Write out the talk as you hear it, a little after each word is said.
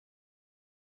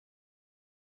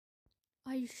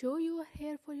Are you sure you are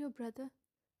here for your brother?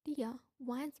 Tia,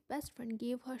 Vine's best friend,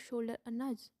 gave her shoulder a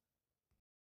nudge.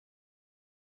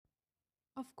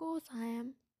 Of course I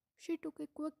am. She took a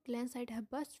quick glance at her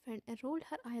best friend and rolled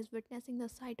her eyes, witnessing the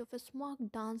sight of a smoke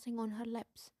dancing on her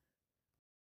lips.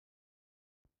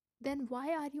 Then why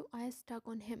are your eyes stuck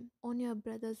on him, on your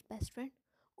brother's best friend?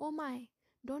 Oh my,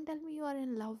 don't tell me you are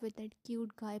in love with that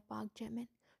cute guy, Park Jamin.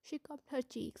 She cupped her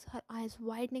cheeks, her eyes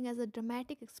widening as a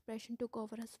dramatic expression took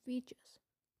over her features.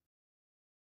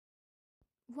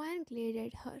 Vine glared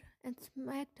at her and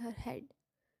smacked her head.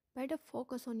 Better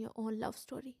focus on your own love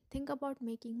story. Think about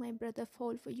making my brother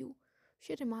fall for you,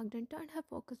 she remarked and turned her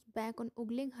focus back on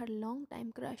ogling her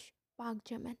long-time crush, Park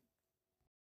Jamin.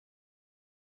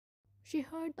 She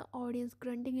heard the audience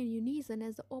grunting in unison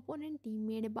as the opponent team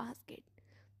made a basket.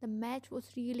 The match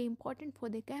was really important for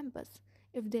their campus.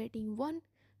 If their team won,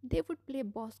 they would play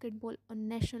basketball on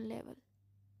national level.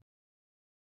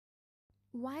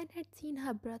 Wine had seen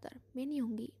her brother, Min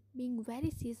Yoongi, being very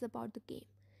serious about the game,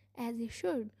 as he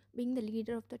should, being the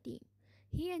leader of the team.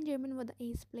 He and Jimin were the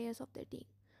ace players of their team.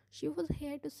 She was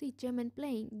here to see Jimin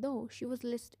playing, though she was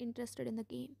least interested in the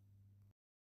game.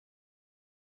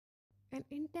 An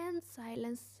intense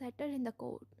silence settled in the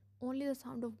court. Only the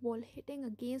sound of ball hitting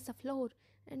against the floor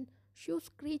and shoes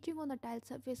screeching on the tile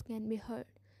surface can be heard.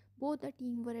 Both the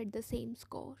teams were at the same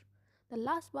score. The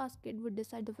last basket would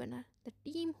decide the winner,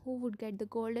 the team who would get the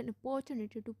golden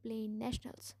opportunity to play in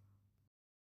nationals.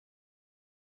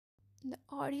 The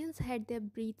audience had their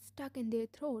breath stuck in their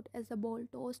throat as the ball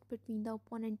tossed between the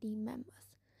opponent team members.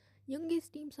 Youngi's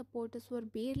team supporters were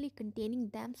barely containing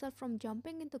themselves from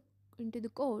jumping into the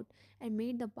court and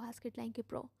made the basket like a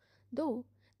pro, though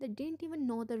they didn't even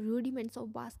know the rudiments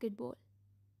of basketball.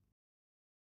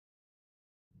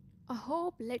 A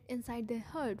hope lit inside their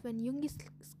heart when Youngi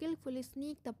skillfully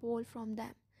sneaked the ball from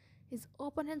them. His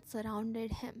opponents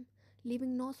surrounded him,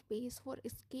 leaving no space for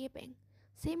escaping.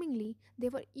 Seemingly, they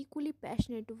were equally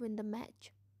passionate to win the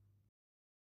match.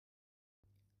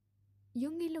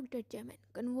 Yoongi looked at Jimin,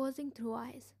 conversing through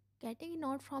eyes. Getting a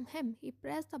nod from him, he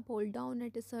pressed the ball down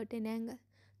at a certain angle.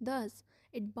 Thus,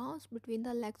 it bounced between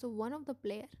the legs of one of the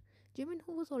players. Jimin,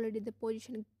 who was already in the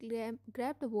position,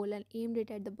 grabbed the ball and aimed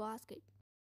it at the basket.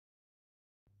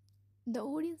 The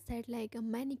audience sat like a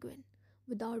mannequin,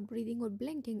 without breathing or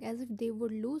blinking, as if they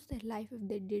would lose their life if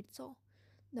they did so.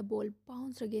 The ball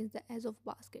bounced against the edge of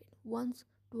the basket once,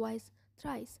 twice,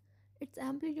 thrice. Its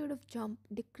amplitude of jump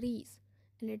decreased,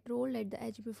 and it rolled at the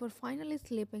edge before finally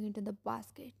slipping into the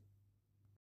basket.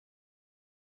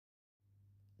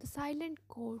 The silent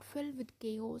court filled with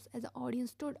chaos as the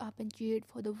audience stood up and cheered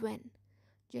for the win.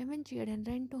 Jimin cheered and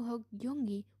ran to hug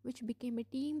Yoongi, which became a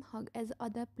team hug as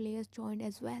other players joined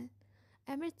as well.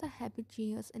 Amidst the happy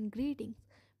cheers and greetings,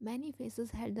 many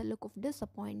faces had the look of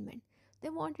disappointment. They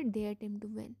wanted their team to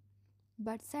win.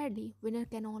 But sadly, winner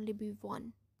can only be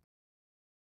one.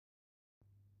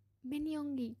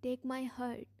 Minyongi, take my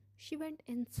heart. She went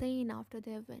insane after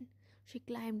their win. She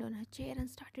climbed on her chair and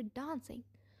started dancing.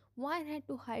 Wine had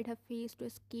to hide her face to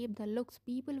escape the looks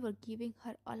people were giving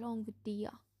her along with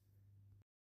Tia.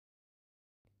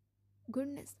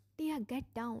 Goodness, Tia,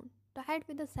 get down. Tired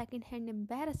with the second-hand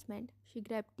embarrassment, she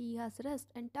grabbed Tia's wrist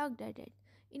and tugged at it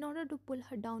in order to pull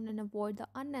her down and avoid the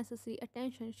unnecessary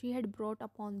attention she had brought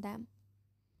upon them.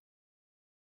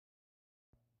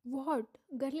 What?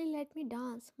 Girlie, let me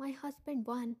dance. My husband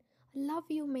won. I love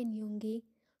you, Minyungi,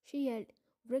 she yelled,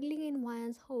 wriggling in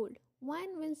Vian's hold.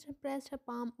 Vian winced and pressed her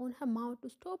palm on her mouth to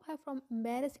stop her from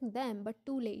embarrassing them, but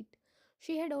too late.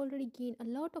 She had already gained a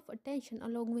lot of attention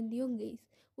along with Yungi's,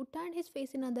 who turned his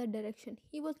face in another direction.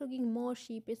 He was looking more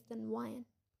sheepish than Vian.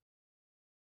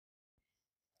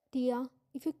 Tia,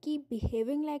 if you keep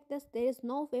behaving like this, there is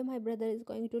no way my brother is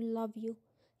going to love you.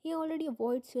 He already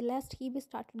avoids you lest he be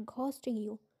started ghosting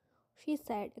you, she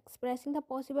said, expressing the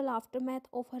possible aftermath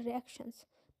of her reactions.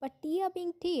 But Tia,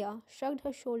 being Tia, shrugged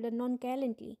her shoulder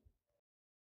nonchalantly.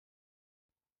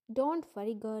 Don't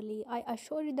worry, girlie. I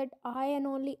assure you that I and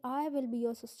only I will be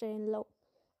your sister in law.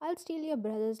 I'll steal your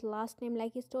brother's last name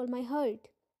like he stole my heart.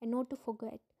 And not to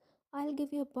forget, I'll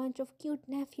give you a bunch of cute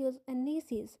nephews and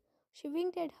nieces. She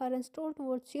winked at her and strolled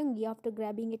towards Yoongi after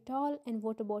grabbing a towel and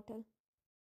water bottle.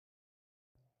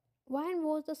 Wine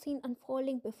watched the scene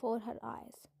unfolding before her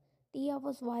eyes. Tia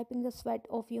was wiping the sweat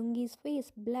off Yoongi's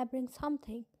face, blabbering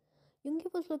something.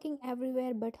 Yoongi was looking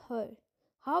everywhere but her.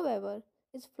 However,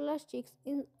 his flushed cheeks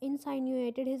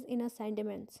insinuated his inner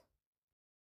sentiments.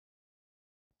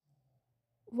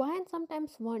 Wine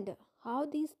sometimes wondered how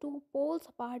these two poles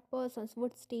apart persons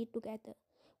would stay together.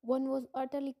 One was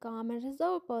utterly calm and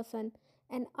reserved person,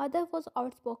 and other was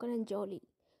outspoken and jolly.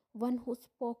 one who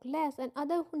spoke less and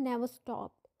other who never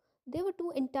stopped. They were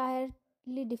two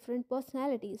entirely different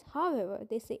personalities. However,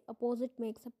 they say opposite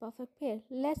makes a perfect pair.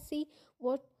 Let's see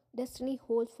what destiny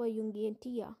holds for Yoongi and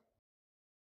Tia.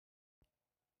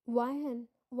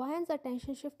 Vian's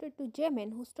attention shifted to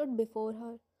Jimin, who stood before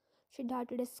her. She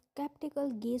darted a skeptical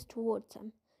gaze towards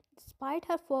him. Despite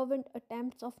her fervent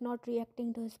attempts of not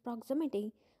reacting to his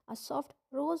proximity, a soft,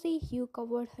 rosy hue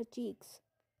covered her cheeks.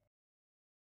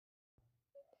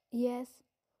 Yes,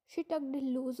 she tucked a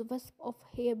loose wisp of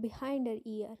hair behind her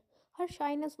ear. Her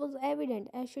shyness was evident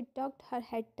as she tucked her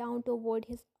head down to avoid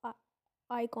his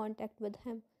eye contact with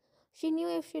him. She knew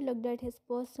if she looked at his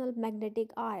personal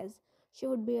magnetic eyes, she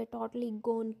would be a totally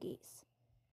gone case.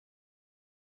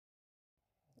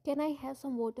 Can I have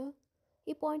some water?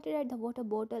 He pointed at the water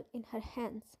bottle in her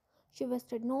hands. She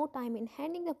wasted no time in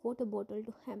handing the water bottle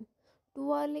to him.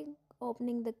 Twirling,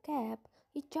 opening the cap,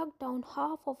 he chugged down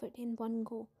half of it in one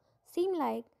go. Seemed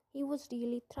like he was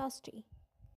really thirsty.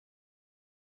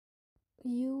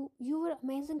 You were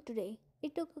amazing today.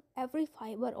 It took every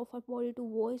fiber of her body to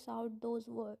voice out those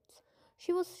words.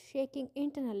 She was shaking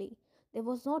internally. There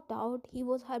was no doubt he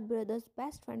was her brother's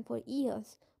best friend for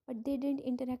years, but they didn't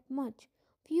interact much.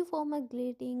 Few formal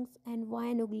greetings and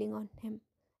wine ogling on him,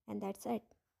 and that's it.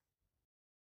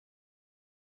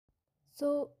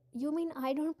 So, you mean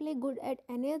I don't play good at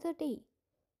any other day?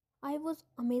 I was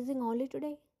amazing only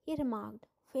today, he remarked,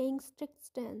 feigning strict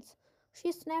stance.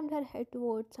 She snapped her head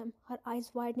towards him, her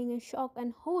eyes widening in shock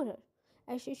and horror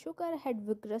as she shook her head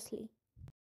vigorously.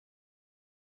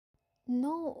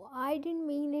 No, I didn't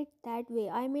mean it that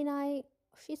way.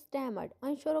 She stammered,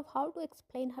 unsure of how to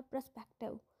explain her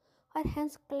perspective. Her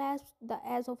hands clasped the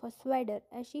edge of her sweater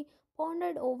as she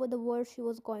pondered over the words she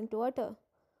was going to utter.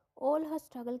 All her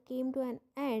struggle came to an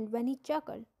end when he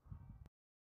chuckled.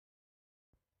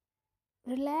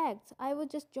 Relax, I was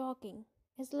just joking.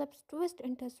 His lips twisted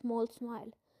into a small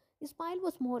smile. His smile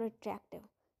was more attractive.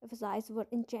 If his eyes were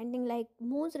enchanting like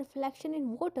moon's reflection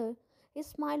in water, his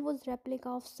smile was replica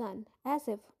of sun, as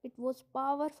if it was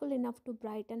powerful enough to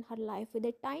brighten her life with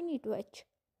a tiny twitch.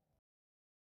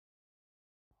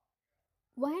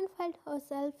 Van felt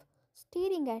herself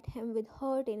staring at him with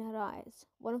hurt in her eyes.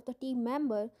 One of the team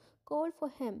members called for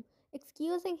him,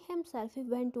 excusing himself. He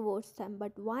went towards them,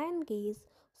 but Van's gaze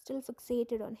still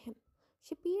fixated on him.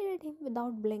 She peered at him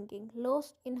without blinking,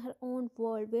 lost in her own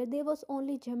world where there was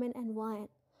only Jimin and Van.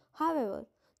 However,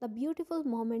 the beautiful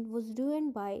moment was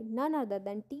ruined by none other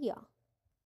than Tia.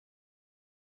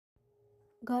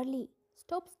 Girlie,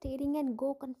 stop staring and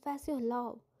go confess your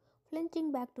love.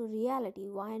 Flinching back to reality,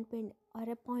 Ryan pinned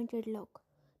her appointed look.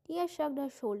 Tia shrugged her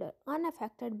shoulder,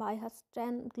 unaffected by her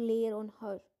stern glare on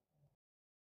her.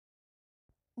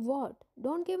 What?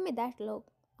 Don't give me that look.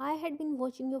 I had been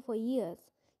watching you for years.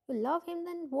 You love him,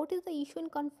 then what is the issue in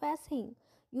confessing?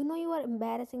 You know you are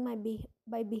embarrassing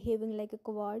by behaving like a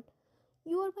coward.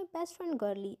 You are my best friend,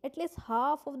 Girlie. At least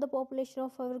half of the population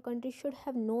of our country should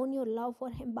have known your love for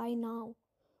him by now.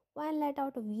 Van let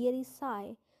out a weary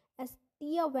sigh as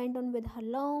Tia went on with her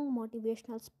long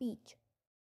motivational speech.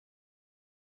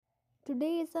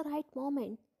 Today is the right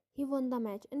moment. He won the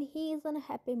match and he is in a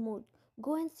happy mood.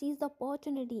 Go and seize the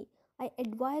opportunity. I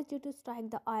advise you to strike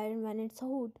the iron when it's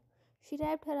hot. She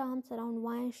wrapped her arms around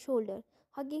Vine's shoulder,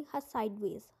 hugging her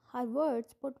sideways. Her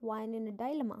words put Vine in a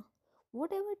dilemma.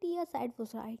 Whatever Tia said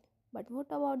was right, but what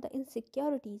about the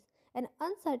insecurities and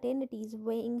uncertainties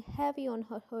weighing heavy on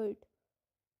her heart?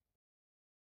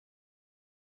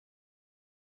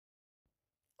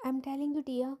 I'm telling you,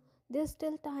 Tia, there's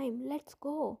still time. Let's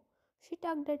go. She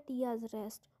tugged at Tia's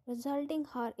wrist, resulting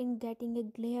her in getting a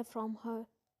glare from her.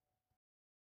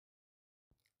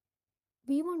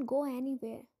 We won't go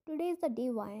anywhere. Today's the day,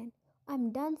 Ryan.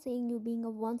 I'm done seeing you being a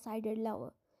one-sided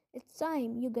lover. It's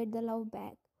time you get the love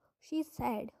back. She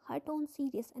said, her tone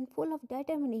serious and full of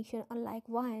determination, unlike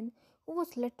Ryan, who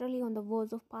was literally on the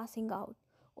verge of passing out.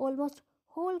 Almost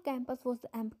whole campus was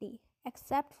empty,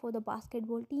 except for the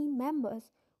basketball team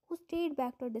members who stayed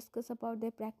back to discuss about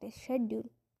their practice schedule.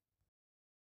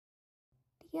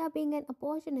 Tia, being an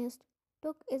opportunist,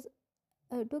 took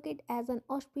it as an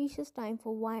auspicious time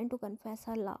for Wine to confess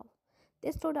her love.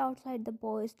 They stood outside the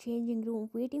boys' changing room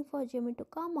waiting for Jimmy to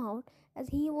come out as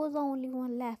he was the only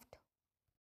one left.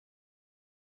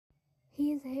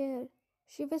 He is here,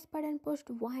 she whispered and pushed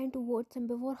Wine towards him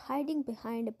before hiding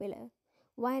behind a pillar.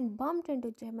 Wine bumped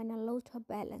into Jimin and lost her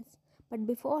balance, but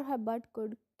before her butt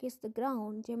could kiss the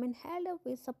ground, Jimin held her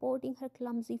waist supporting her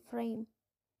clumsy frame.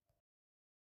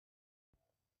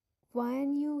 Why are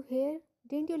you here?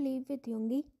 Didn't you leave with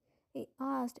Yoongi? He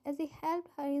asked as he helped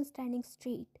her in standing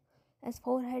straight. His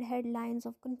forehead had lines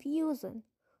of confusion.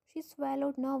 She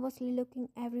swallowed nervously, looking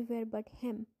everywhere but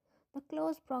him. The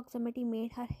close proximity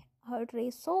made her heart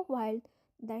race so wild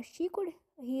that she could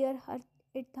hear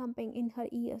it thumping in her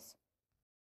ears.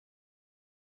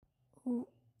 "Oh,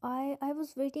 I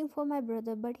was waiting for my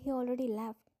brother, but he already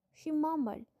left," she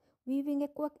mumbled, weaving a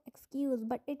quick excuse,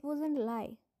 but it wasn't a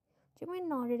lie. Jimin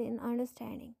nodded in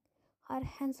understanding. Her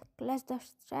hands clutched the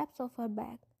straps of her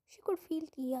bag. She could feel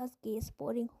Tia's gaze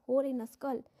pouring hole in her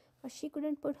skull, but she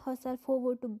couldn't put herself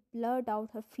forward to blurt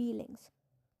out her feelings.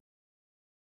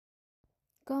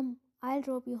 "Come, I'll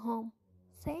drop you home."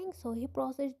 Saying so, he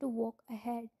proceeded to walk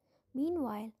ahead.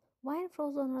 Meanwhile, Vine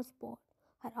froze on her spot.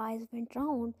 Her eyes went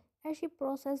round as she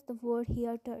processed the word he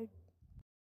uttered.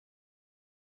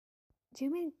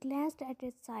 Jimin glanced at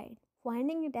his side.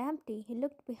 Finding it empty, he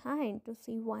looked behind to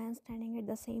see Vine standing at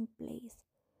the same place.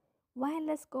 "Vine,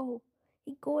 let's go,"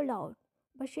 he called out,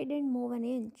 but she didn't move an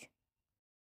inch.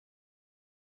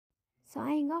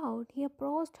 Sighing out, he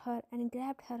approached her and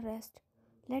grabbed her wrist.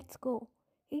 "Let's go."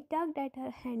 He tugged at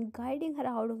her hand, guiding her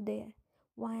out of there.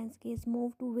 Vine's gaze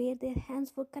moved to where their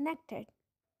hands were connected.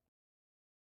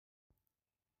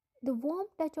 The warm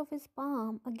touch of his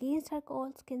palm against her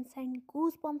cold skin sent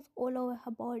goosebumps all over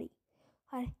her body.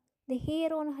 The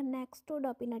hair on her neck stood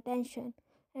up in attention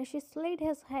as she slid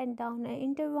his hand down and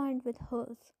intertwined with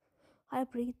hers. Her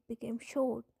breath became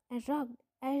short and rugged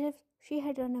as if she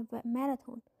had run a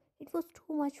marathon. It was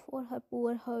too much for her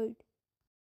poor heart.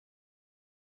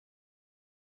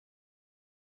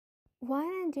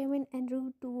 Vine and Jimin en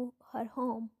route to her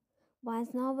home.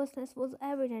 Vine's nervousness was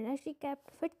evident as she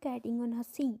kept fidgeting on her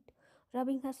seat,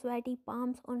 rubbing her sweaty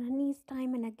palms on her knees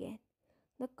time and again.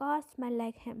 The car smelled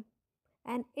like him,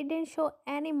 and it didn't show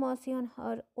any mercy on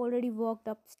her already worked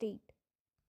up state.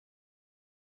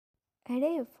 And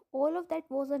if all of that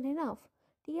wasn't enough,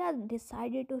 Tia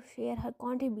decided to share her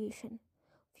contribution.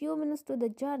 Few minutes to the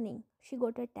journey, she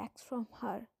got a text from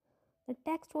her. The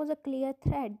text was a clear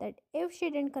threat that if she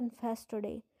didn't confess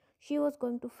today, she was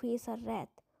going to face a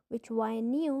wrath, which Wyan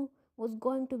knew was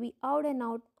going to be out and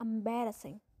out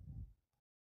embarrassing.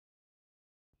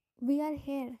 "We are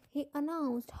here," he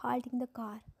announced, halting the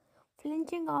car.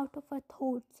 Flinching out of her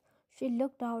thoughts, she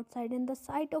looked outside and the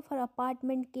sight of her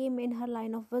apartment came in her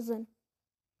line of vision.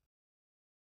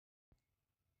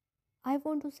 "I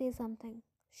want to say something,"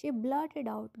 she blurted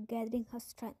out, gathering her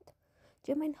strength.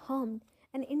 Jimin hummed,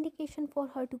 an indication for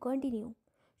her to continue.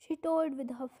 She toyed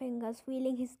with her fingers,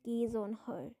 feeling his gaze on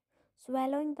her.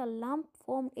 Swallowing the lump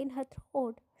formed in her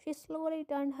throat, she slowly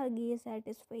turned her gaze at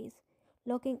his face,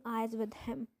 locking eyes with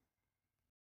him.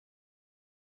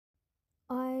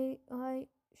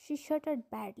 She shuddered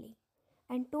badly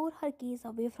and tore her gaze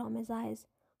away from his eyes,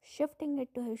 shifting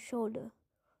it to his shoulder.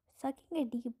 Sucking a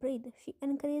deep breath, she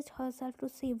encouraged herself to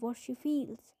say what she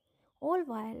feels. All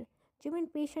while,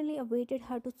 Jimin patiently awaited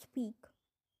her to speak.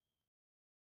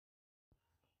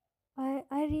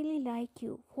 I really like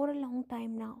you for a long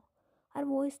time now." Her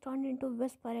voice turned into a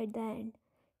whisper at the end.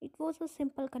 It was a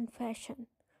simple confession,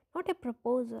 not a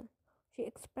proposal. She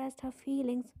expressed her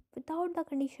feelings without the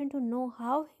condition to know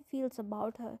how he feels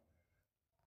about her.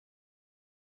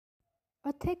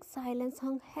 A thick silence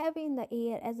hung heavy in the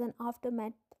air as an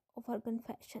aftermath of her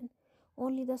confession.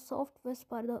 Only the soft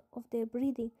whisper of their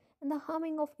breathing and the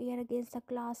humming of air against the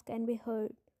glass can be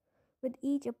heard. With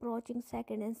each approaching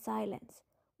second in silence,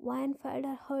 Wyan felt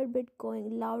her heartbeat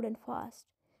going loud and fast.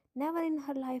 Never in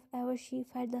her life ever she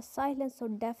felt the silence so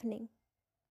deafening.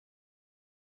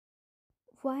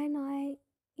 "Wyan,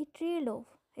 he trailed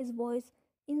off, his voice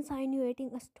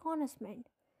insinuating astonishment.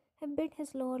 He bit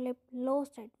his lower lip,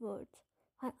 lost at words.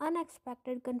 Her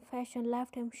unexpected confession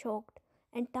left him shocked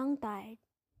and tongue-tied.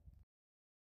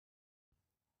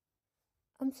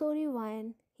 "I'm sorry,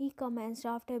 Wyan," he commenced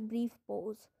after a brief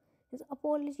pause. His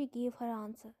apology gave her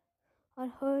answer. Her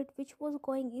heart, which was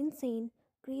going insane,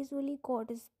 gradually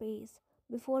caught its pace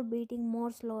before beating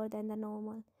more slower than the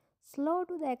normal. Slow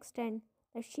to the extent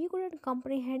that she couldn't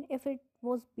comprehend if it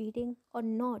was beating or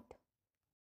not.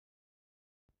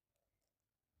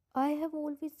 "I have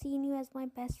always seen you as my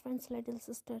best friend's little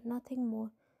sister, nothing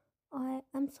more. I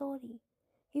am sorry."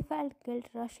 He felt guilt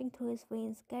rushing through his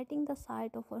veins, getting the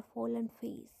sight of her fallen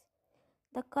face.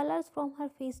 The colors from her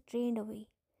face drained away.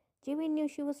 Jimmy knew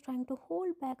she was trying to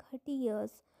hold back her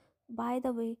tears. By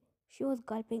the way, she was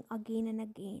gulping again and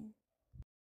again.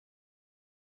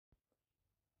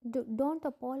 "Don't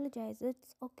apologize,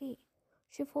 it's okay."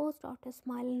 She forced out a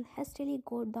smile and hastily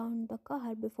got down the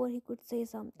car before he could say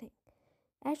something.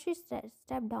 As she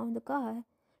stepped down the car,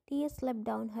 tears slipped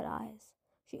down her eyes.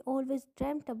 She always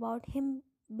dreamt about him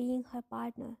being her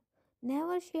partner.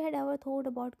 Never she had ever thought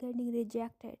about getting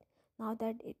rejected. Now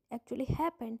that it actually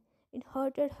happened, it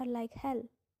hurted her like hell.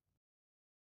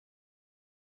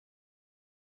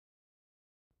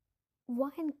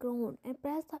 Vine groaned and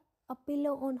pressed a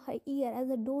pillow on her ear as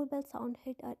the doorbell sound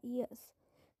hit her ears.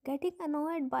 Getting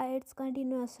annoyed by its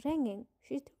continuous ringing,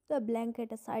 she threw the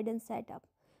blanket aside and sat up.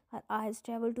 Her eyes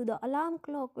traveled to the alarm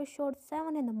clock, which showed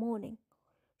 7 in the morning.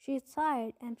 She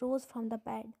sighed and rose from the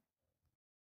bed.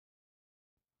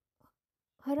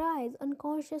 Her eyes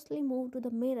unconsciously moved to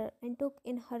the mirror and took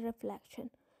in her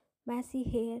reflection. Messy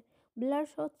hair,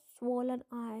 bloodshot swollen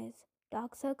eyes,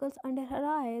 dark circles under her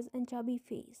eyes, and chubby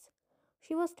face.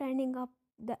 She was standing up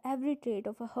the every trait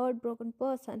of a heartbroken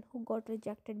person who got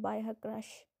rejected by her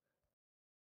crush.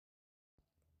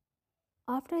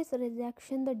 After his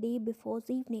rejection the day before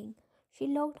evening, she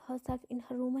locked herself in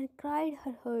her room and cried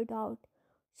her heart out.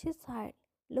 She sighed,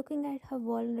 looking at her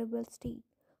vulnerable state.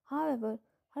 However,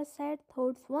 her sad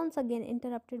thoughts once again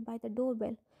interrupted by the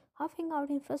doorbell. Huffing out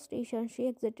in frustration, she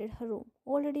exited her room,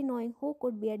 already knowing who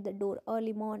could be at the door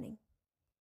early morning.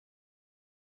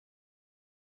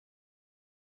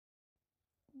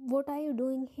 What are you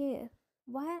doing here?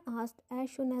 Ryan asked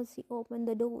as soon as she opened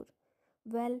the door.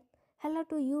 Well, hello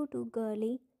to you too,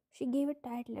 girlie. She gave a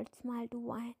tight little smile to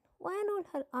Ryan. Ryan rolled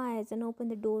her eyes and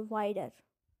opened the door wider.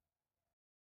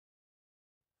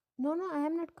 No, no, I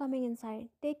am not coming inside.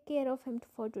 Take care of him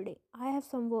for today. I have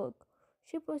some work.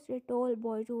 She pushed a tall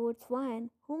boy towards Ryan,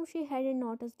 whom she hadn't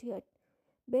noticed yet.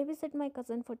 Babysit my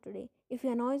cousin for today. If he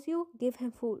annoys you, give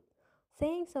him food.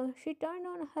 Saying so, she turned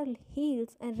on her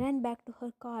heels and ran back to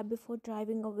her car before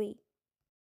driving away.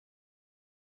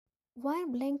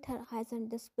 Ryan blinked her eyes in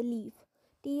disbelief.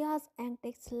 Tia's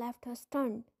antics left her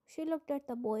stunned. She looked at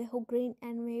the boy who grinned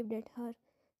and waved at her.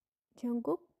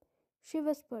 Jungkook? She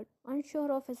whispered,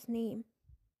 unsure of his name.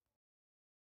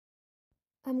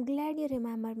 I'm glad you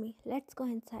remember me. Let's go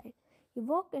inside. He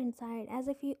walked inside as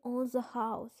if he owns the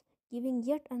house, giving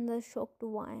yet another shock to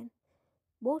Ryan.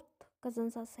 Both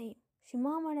cousins are same. She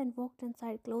murmured and walked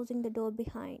inside, closing the door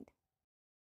behind.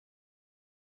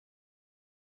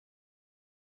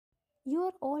 You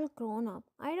are all grown up.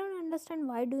 I don't understand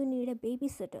why do you need a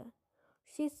babysitter?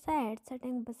 She said,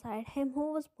 sitting beside him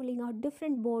who was pulling out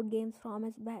different board games from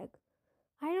his bag.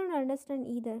 I don't understand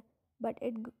either, but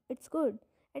it's good.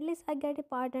 At least I get a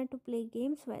partner to play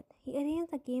games with. He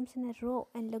arranged the games in a row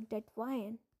and looked at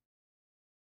Ryan.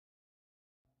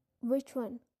 Which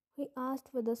one? He asked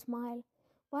with a smile.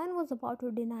 Ryan was about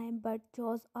to deny but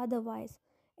chose otherwise.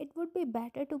 It would be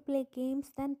better to play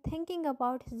games than thinking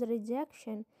about his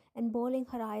rejection and bawling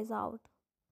her eyes out.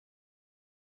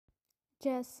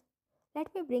 Jess,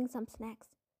 let me bring some snacks.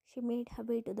 She made her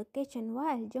way to the kitchen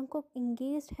while Jungkook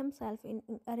engaged himself in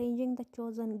arranging the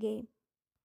chosen game.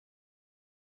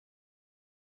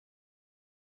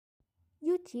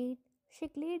 You cheat! She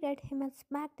glared at him and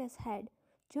smacked his head.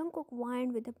 Jungkook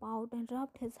whined with a pout and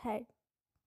rubbed his head.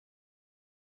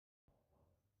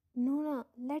 Nona,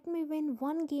 let me win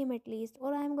one game at least,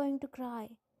 or I am going to cry.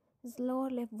 His lower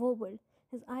lip wobbled.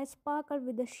 His eyes sparkled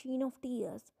with the sheen of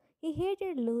tears. He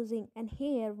hated losing, and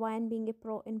here, Ryan being a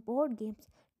pro in board games,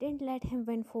 didn't let him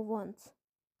win for once.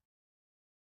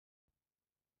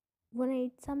 Wanna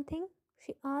eat something?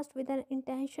 She asked with an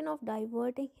intention of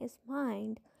diverting his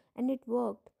mind, and it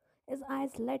worked. His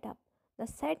eyes lit up. The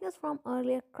sadness from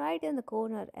earlier cried in the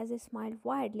corner as he smiled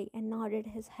widely and nodded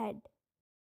his head.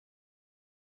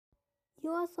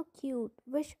 You are so cute.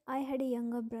 Wish I had a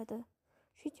younger brother.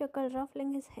 She chuckled,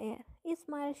 ruffling his hair. He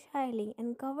smiled shyly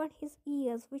and covered his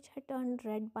ears, which had turned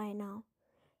red by now.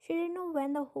 She didn't know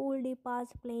when the whole day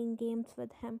passed playing games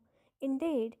with him.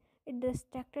 Indeed, it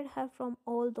distracted her from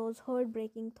all those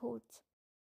heartbreaking thoughts.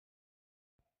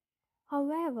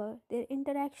 However, their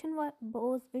interaction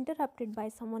was interrupted by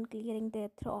someone clearing their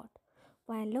throat.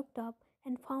 Wyan looked up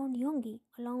and found Yoongi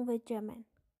along with Jimin.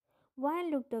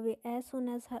 Wyan looked away as soon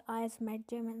as her eyes met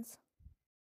Jimin's.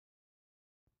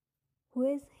 Who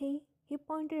is he? He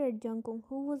pointed at Jungkook,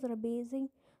 who was rebasing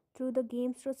through the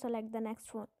games to select the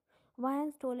next one.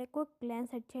 Wyan stole a quick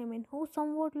glance at Jimin, who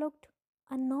somewhat looked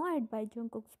annoyed by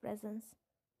Jungkook's presence.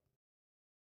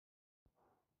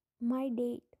 My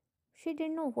date. She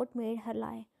didn't know what made her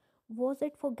lie. Was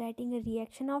it for getting a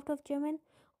reaction out of Jimin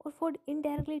or for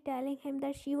indirectly telling him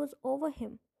that she was over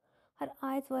him? Her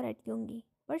eyes were at Yoongi,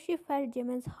 but she felt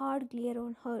Jimin's hard glare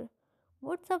on her.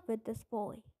 What's up with this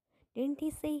boy? Didn't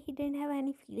he say he didn't have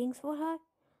any feelings for her?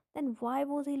 Then why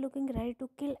was he looking ready to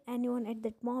kill anyone at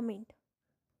that moment?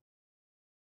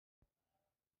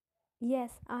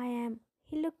 Yes, I am.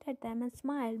 He looked at them and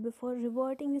smiled before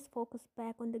reverting his focus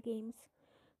back on the games.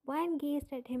 Vine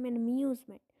gazed at him in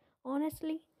amusement.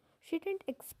 Honestly, she didn't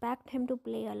expect him to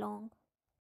play along.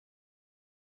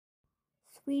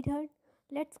 Sweetheart,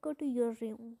 let's go to your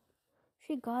room.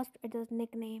 She gasped at his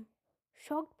nickname,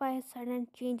 shocked by his sudden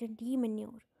change in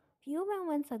demeanor. Few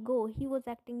moments ago, he was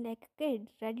acting like a kid,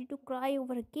 ready to cry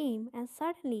over a game, and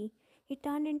suddenly he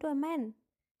turned into a man.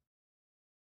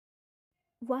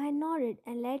 Wyan nodded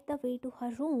and led the way to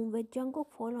her room, with Jungkook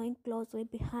following closely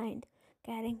behind,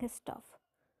 carrying his stuff.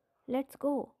 Let's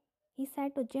go, he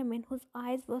said to Jimin, whose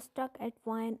eyes were stuck at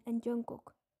Wyan and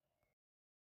Jungkook.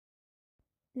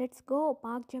 Let's go,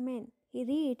 Park Jimin, he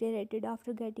reiterated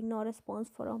after getting no response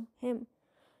from him.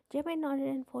 Jimin nodded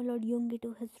and followed Yoongi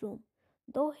to his room,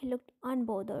 though he looked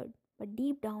unbothered. But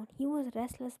deep down, he was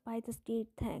restless by this date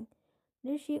thing.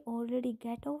 Did she already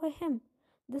get over him?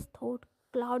 This thought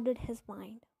clouded his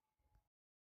mind.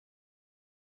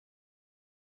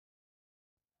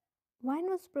 Wine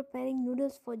was preparing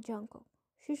noodles for Jungkook.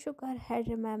 She shook her head,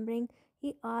 remembering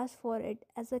he asked for it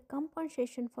as a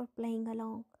compensation for playing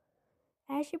along.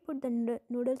 As she put the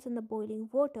noodles in the boiling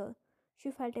water, she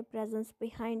felt a presence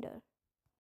behind her.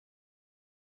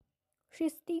 She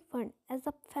stiffened as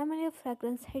a familiar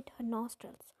fragrance hit her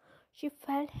nostrils. She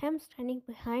felt him standing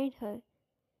behind her.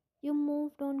 You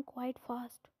moved on quite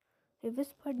fast, he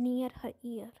whispered near her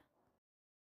ear.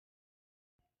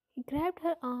 He grabbed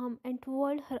her arm and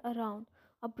twirled her around.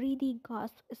 A breathy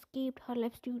gasp escaped her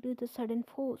lips due to the sudden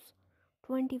force.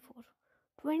 24.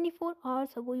 24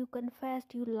 hours ago you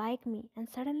confessed you like me, and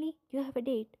suddenly you have a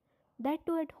date. That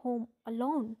too at home,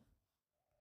 alone.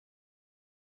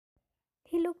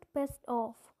 He looked pissed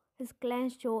off. His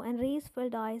clenched jaw and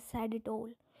race-filled eyes said it all.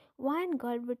 One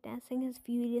gulped, witnessing his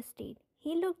furious state.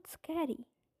 He looked scary.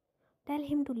 Tell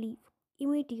him to leave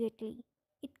immediately.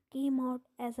 It came out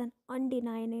as an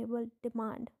undeniable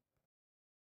demand.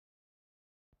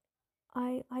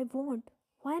 I won't.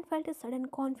 Wyan felt a sudden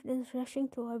confidence rushing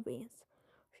through her veins.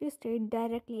 She stared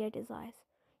directly at his eyes.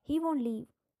 He won't leave,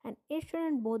 and it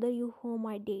shouldn't bother you whom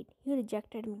I date. You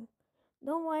rejected me.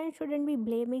 Though Wyan shouldn't be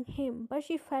blaming him, but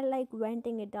she felt like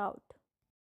venting it out.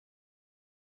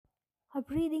 Her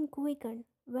breathing quickened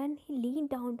when he leaned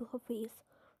down to her face.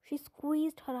 She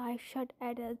squeezed her eyes shut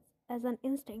as an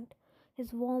instinct.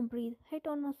 His warm breath hit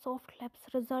on her soft lips,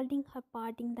 resulting her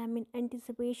parting them in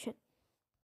anticipation.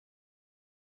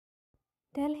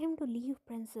 Tell him to leave,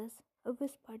 princess, he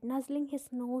whispered, nuzzling his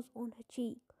nose on her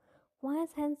cheek.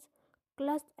 Wyan's hands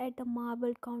clutched at the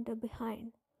marble counter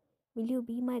behind. Will you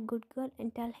be my good girl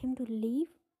and tell him to leave?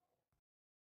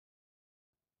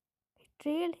 He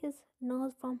trailed his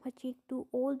nose from her cheek to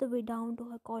all the way down to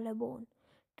her collarbone.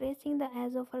 Tracing the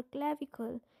edge of her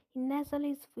clavicle, he nestled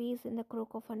his face in the crook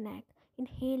of her neck,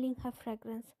 inhaling her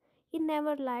fragrance. He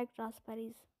never liked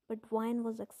raspberries, but wine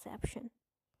was exception.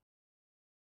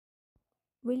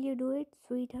 Will you do it,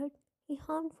 sweetheart? He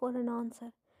hummed for an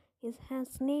answer. His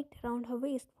hands snaked around her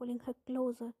waist, pulling her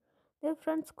closer. Their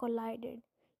fronts collided.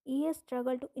 Ears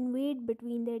struggled to invade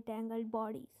between their tangled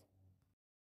bodies.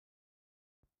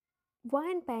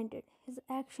 Wine panted. His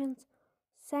actions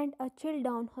sent a chill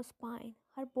down her spine.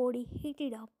 Her body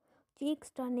heated up,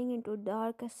 cheeks turning into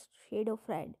darkest shade of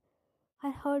red.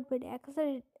 Her heartbeat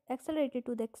accelerated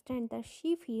to the extent that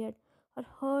she feared her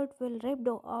heart will rip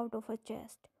out of her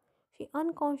chest. She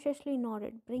unconsciously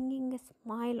nodded, bringing a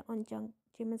smile on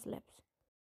Jimin's lips.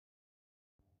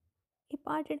 He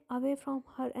parted away from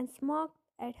her and smirked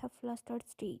at her flustered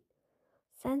state.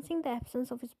 Sensing the absence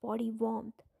of his body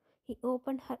warmth, he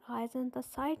opened her eyes and the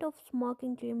sight of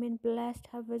smirking Jimin blessed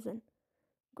her vision.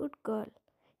 Good girl.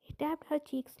 He tapped her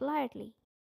cheek slightly.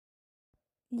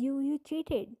 You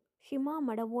cheated, she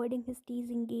murmured, avoiding his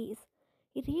teasing gaze.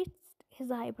 He raised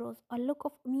his eyebrows, a look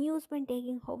of amusement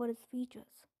taking over his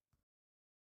features.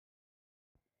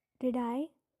 Did I?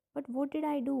 But what did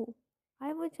I do?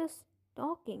 I was just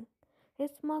talking. His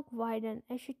smirk widened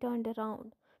as she turned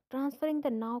around. Transferring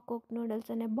the now cooked noodles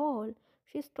in a bowl,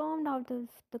 she stormed out of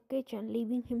the kitchen,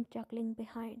 leaving him chuckling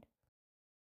behind.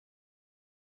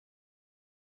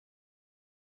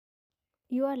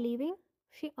 You are leaving?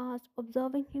 She asked,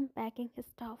 observing him packing his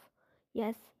stuff.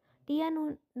 Yes,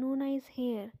 Nuna is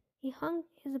here. He hung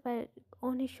his bag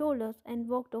on his shoulders and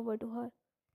walked over to her.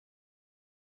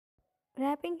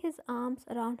 Wrapping his arms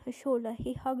around her shoulder,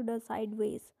 he hugged her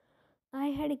sideways. I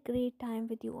had a great time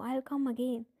with you. I'll come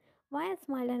again. Wyatt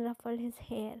smiled and ruffled his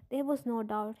hair. There was no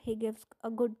doubt he gives a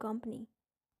good company.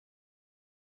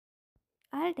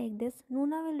 I'll take this.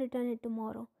 Nuna will return it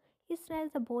tomorrow. He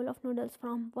snatched a bowl of noodles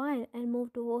from Wyatt and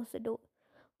moved towards the door.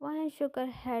 Wyatt shook her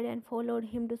head and followed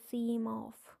him to see him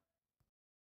off.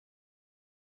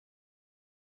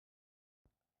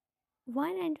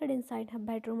 Wyatt entered inside her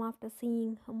bedroom after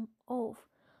seeing him off.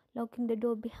 Locking the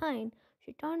door behind,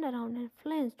 she turned around and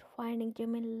flinched, finding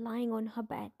Jimin lying on her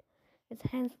bed. His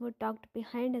hands were tucked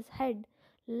behind his head,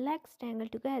 legs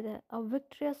tangled together, a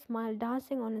victorious smile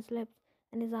dancing on his lips,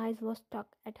 and his eyes were stuck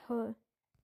at her.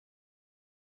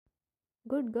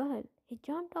 Good girl. He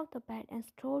jumped off the bed and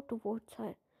strode towards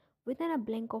her. Within a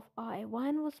blink of eye,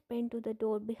 Vine was pinned to the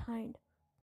door behind.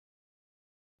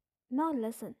 Now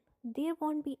listen, there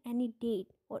won't be any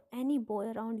date or any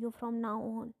boy around you from now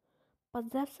on.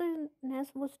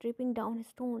 Possessiveness was dripping down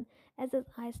his tone as his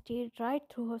eyes stared right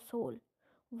through her soul.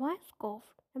 Vine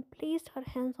scoffed and placed her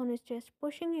hands on his chest,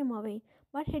 pushing him away,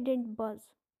 but he didn't budge.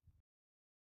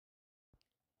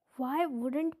 Why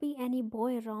wouldn't be any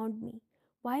boy around me?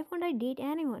 Why won't I date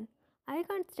anyone? I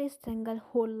can't stay single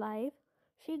whole life.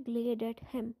 She glared at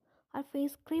him, her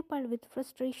face crippled with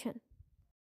frustration.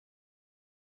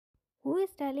 Who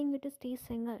is telling you to stay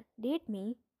single? Date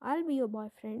me. I'll be your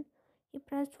boyfriend. He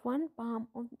pressed one palm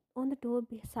on the door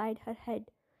beside her head.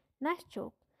 Nice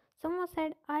joke. Someone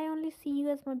said, I only see you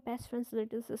as my best friend's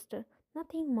little sister,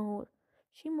 nothing more.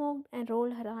 She mocked and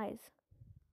rolled her eyes.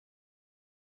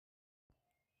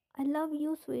 I love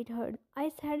you, sweetheart. I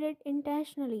said it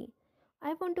intentionally.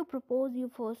 I want to propose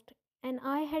you first, and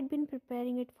I had been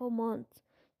preparing it for months.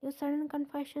 Your sudden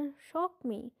confession shocked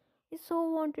me. I so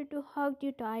wanted to hug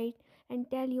you tight and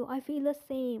tell you I feel the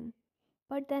same.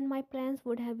 But then my plans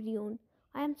would have ruined.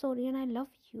 I am sorry and I love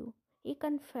you. He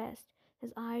confessed,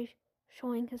 his eyes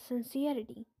showing his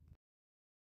sincerity.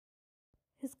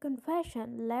 His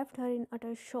confession left her in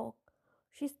utter shock.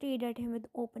 She stared at him with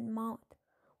open mouth.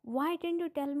 Why didn't you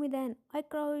tell me then? I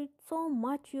cried so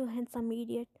much, you handsome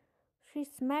idiot. She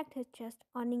smacked his chest,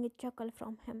 earning a chuckle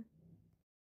from him.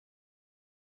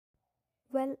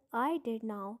 Well, I did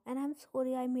now, and I'm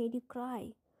sorry I made you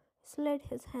cry. He slid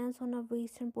his hands on her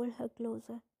waist and pulled her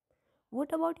closer.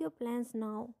 What about your plans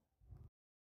now?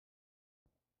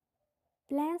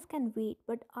 Plans can wait,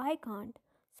 but I can't,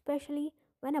 especially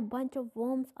when a bunch of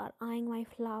worms are eyeing my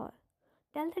flower.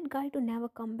 Tell that guy to never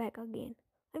come back again.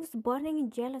 I was burning in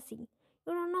jealousy.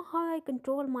 You don't know how I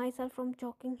control myself from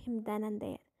choking him then and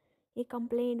there. He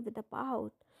complained with a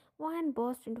pout. Wine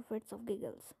burst into fits of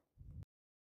giggles.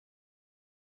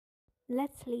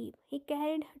 Let's sleep. He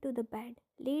carried her to the bed,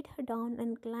 laid her down,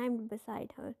 and climbed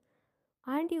beside her.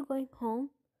 Aren't you going home?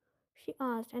 She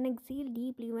asked and exhaled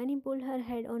deeply when he pulled her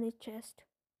head on his chest.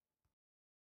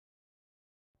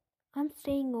 I'm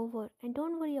staying over, and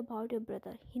don't worry about your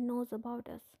brother. He knows about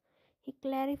us. He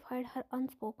clarified her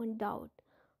unspoken doubt.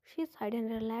 She sighed and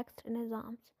relaxed in his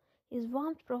arms. His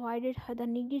warmth provided her the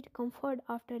needed comfort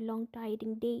after a long,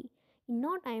 tiring day. In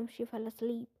no time, she fell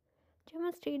asleep.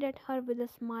 Jimin stared at her with a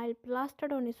smile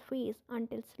plastered on his face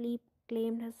until sleep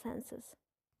claimed his senses.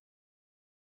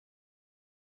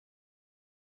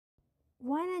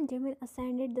 Wine and Jimin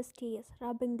ascended the stairs,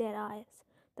 rubbing their eyes.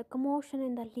 The commotion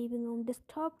in the living room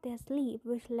disturbed their sleep,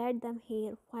 which led them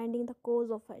here, finding the cause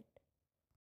of it.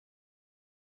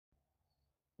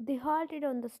 They halted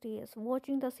on the stairs,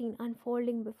 watching the scene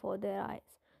unfolding before their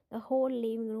eyes. The whole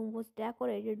living room was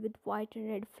decorated with white and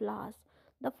red flowers.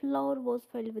 The floor was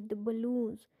filled with the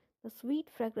balloons. The sweet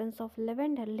fragrance of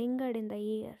lavender lingered in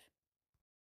the air.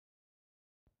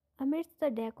 Amidst the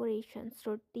decoration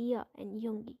stood Tia and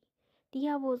Yoongi.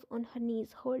 Tia was on her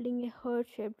knees holding a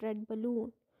heart-shaped red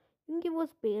balloon. Yoongi was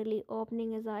barely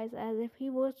opening his eyes as if he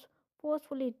was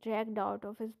forcefully dragged out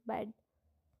of his bed.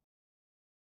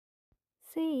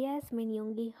 Say yes,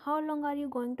 Yoongi. How long are you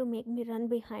going to make me run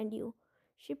behind you?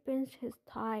 She pinched his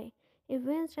thigh. He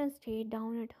winced and stared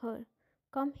down at her.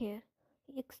 Come here.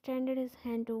 He extended his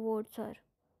hand towards her.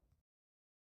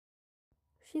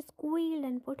 She squealed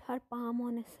and put her palm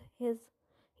on his.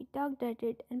 He tugged at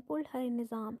it and pulled her in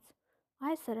his arms.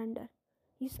 I surrender.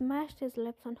 He smashed his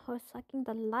lips on her, sucking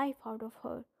the life out of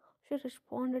her. She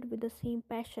responded with the same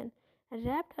passion and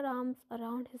wrapped her arms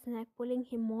around his neck, pulling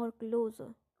him more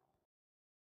closer.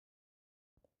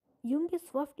 Yoongi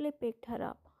swiftly picked her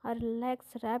up, her legs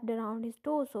wrapped around his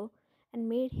torso, and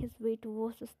made his way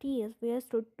towards the stairs where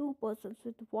stood two persons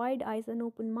with wide eyes and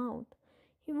open mouth.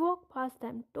 He walked past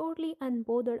them, totally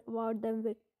unbothered about them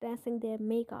witnessing their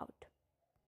makeout.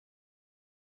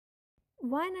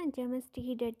 Vine and Jimin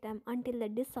stared at them until they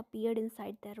disappeared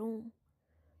inside the room.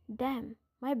 Damn,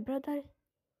 my brother,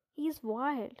 he's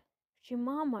wild, she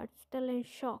murmured, still in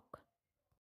shock.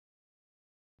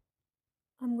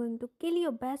 I'm going to kill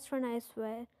your best friend, I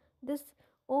swear. This,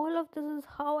 all of this is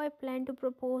how I plan to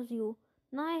propose you.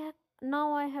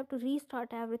 Now I have to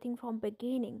restart everything from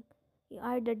beginning. He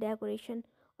eyed the decoration,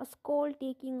 a scowl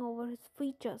taking over his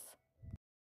features.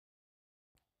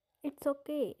 It's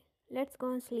okay. Let's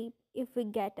go and sleep if we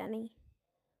get any.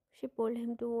 She pulled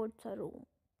him towards her room.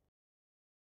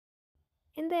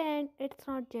 In the end, it's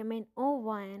not Jimin or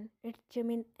Ryan, it's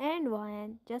Jimin and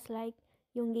Ryan, just like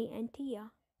Yoongi and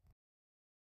Tia.